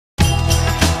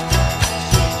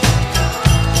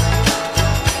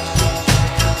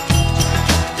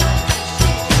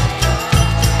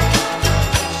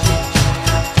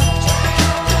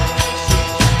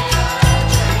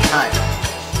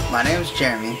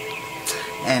Jeremy,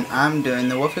 and I'm doing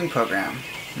the Wwoofing program.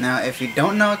 Now, if you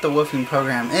don't know what the Wwoofing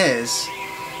program is,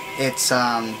 it's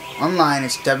online.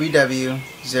 It's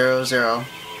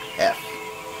WW00F,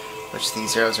 which the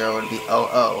 00 would be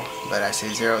OO, but I say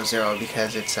 00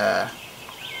 because it's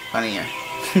funnier.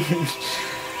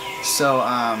 So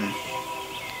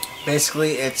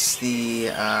basically, it's the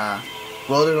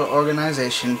World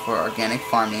Organization for Organic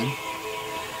Farming,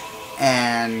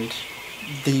 and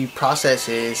the process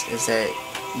is that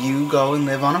you go and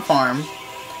live on a farm,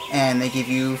 and they give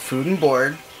you food and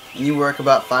board, and you work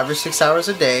about 5 or 6 hours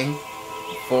a day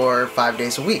for 5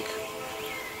 days a week.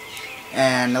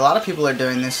 And a lot of people are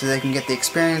doing this so they can get the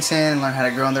experience in and learn how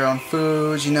to grow their own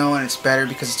foods, you know, and it's better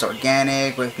because it's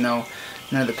organic with none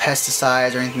of the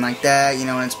pesticides or anything like that, you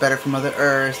know, and it's better for Mother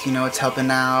Earth, you know, it's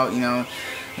helping out, you know,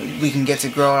 we can get to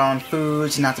grow our own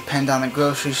foods and not depend on the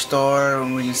grocery store,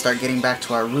 and we can start getting back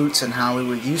to our roots and how we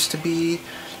were used to be,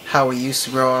 how we used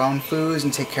to grow our own foods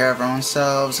and take care of our own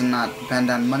selves and not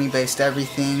depend on money-based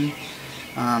everything.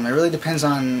 It really depends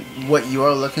on what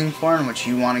you're looking for and what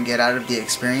you want to get out of the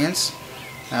experience.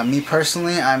 Me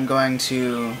personally, I'm going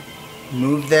to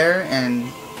move there and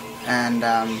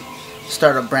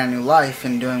start a brand new life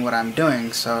in doing what I'm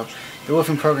doing. So the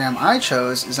Wwoofing program I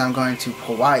chose is I'm going to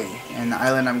Hawaii, and the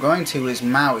island I'm going to is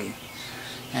Maui.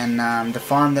 And the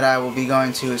farm that I will be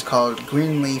going to is called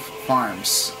Greenleaf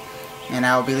Farms, and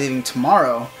I will be leaving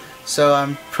tomorrow. So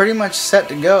I'm pretty much set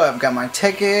to go. I've got my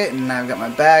ticket and I've got my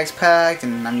bags packed,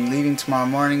 and I'm leaving tomorrow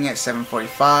morning at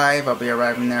 7:45. I'll be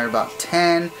arriving there about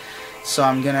 10. So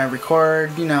I'm gonna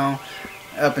record, you know,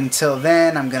 up until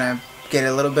then. I'm gonna get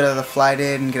a little bit of the flight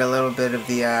in and get a little bit of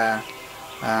the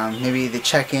maybe the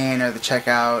check-in or the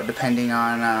check-out, depending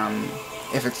on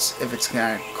if it's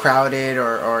gonna crowded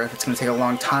or if it's gonna take a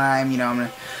long time. You know, I'm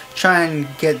gonna try and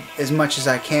get as much as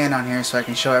I can on here so I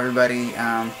can show everybody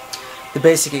the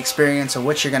basic experience of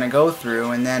what you're gonna go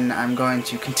through, and then I'm going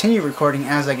to continue recording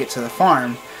as I get to the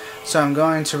farm. So I'm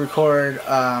going to record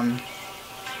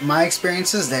my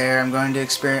experiences there. I'm going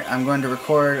to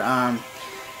record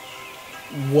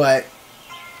what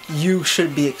you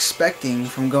should be expecting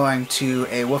from going to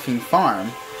a woofing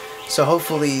farm. So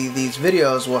hopefully these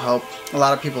videos will help a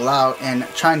lot of people out and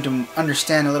trying to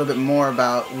understand a little bit more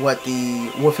about what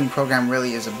the woofing program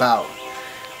really is about.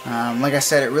 Like I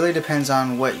said, it really depends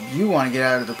on what you want to get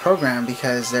out of the program,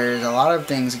 because there's a lot of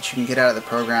things that you can get out of the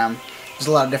program. There's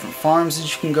a lot of different farms that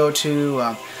you can go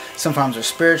to. Some farms are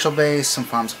spiritual based, some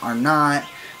farms are not.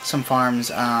 Some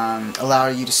farms allow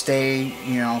you to stay,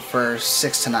 you know, for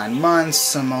 6 to 9 months.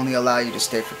 Some only allow you to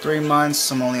stay for 3 months.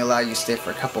 Some only allow you to stay for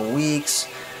a couple of weeks.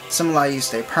 Some allow you to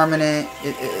stay permanent.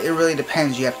 It really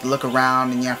depends. You have to look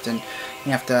around, and you have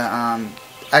to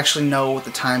actually know what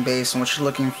the time base and what you're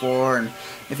looking for, and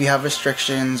if you have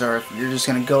restrictions, or if you're just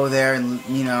gonna go there and,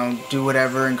 you know, do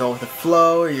whatever and go with the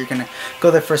flow, or you're gonna go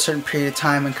there for a certain period of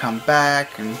time and come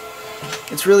back. And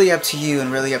it's really up to you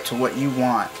and really up to what you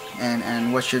want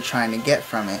and what you're trying to get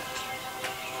from it.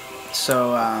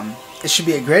 So it should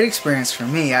be a great experience for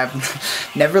me. I've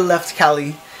never left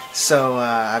Cali, so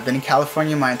I've been in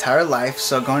California my entire life,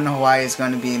 so going to Hawaii is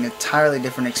going to be an entirely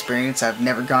different experience. I've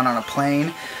never gone on a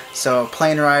plane, so a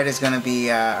plane ride is going to be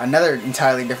another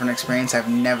entirely different experience I've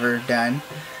never done.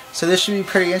 So this should be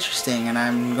pretty interesting, and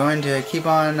I'm going to keep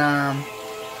on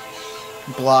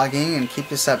blogging and keep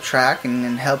this up track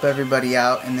and help everybody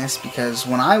out in this, because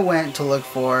when I went to look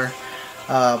for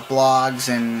blogs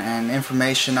and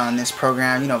information on this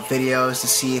program, you know, videos to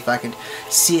see if I could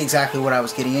see exactly what I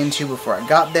was getting into before I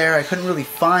got there, I couldn't really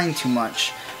find too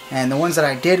much, and the ones that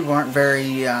I did weren't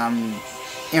very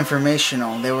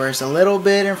informational. There was a little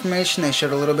bit information. They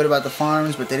showed a little bit about the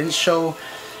farms, but they didn't show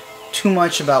too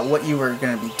much about what you were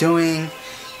going to be doing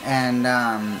and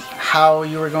how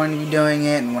you were going to be doing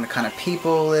it and what kind of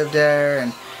people live there.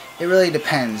 And it really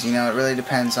depends, you know, it really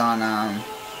depends on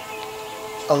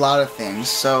a lot of things.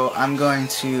 So I'm going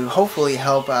to hopefully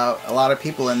help out a lot of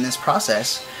people in this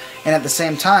process, and at the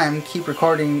same time keep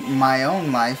recording my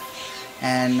own life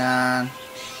and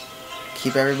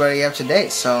keep everybody up to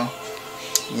date. So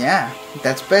yeah,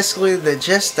 that's basically the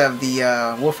gist of the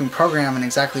Wwoofing program and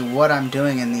exactly what I'm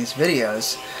doing in these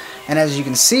videos. And as you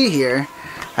can see here,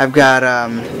 I've got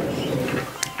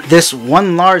this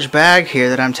one large bag here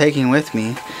that I'm taking with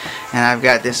me, and I've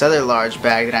got this other large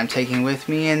bag that I'm taking with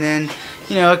me, and then,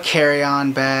 you know, a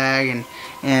carry-on bag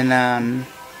and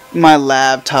my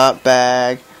laptop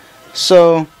bag.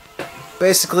 So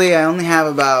basically I only have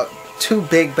about 2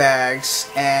 big bags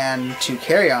and 2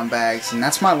 carry-on bags, and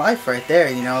that's my life right there.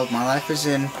 You know, my life is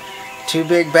in 2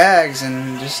 big bags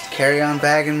and just carry-on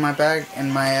bag in my bag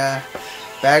and my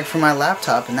bag for my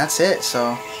laptop, and that's it.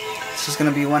 So this is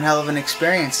going to be one hell of an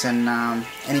experience. And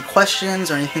any questions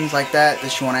or anything like that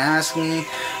you want to ask me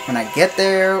when I get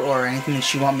there, or anything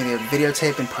that you want me to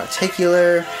videotape in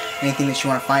particular, anything that you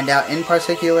want to find out in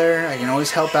particular, I can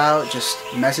always help out. Just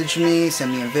message me,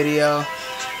 send me a video,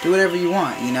 do whatever you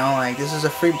want, you know. Like, this is a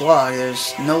free blog.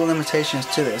 There's no limitations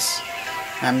to this.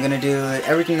 I'm going to do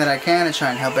everything that I can to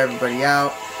try and help everybody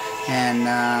out. And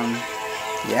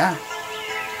yeah,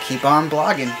 keep on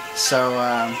blogging. So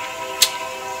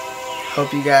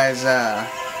hope you guys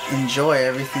enjoy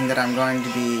everything that I'm going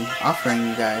to be offering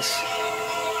you guys.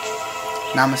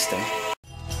 Namaste.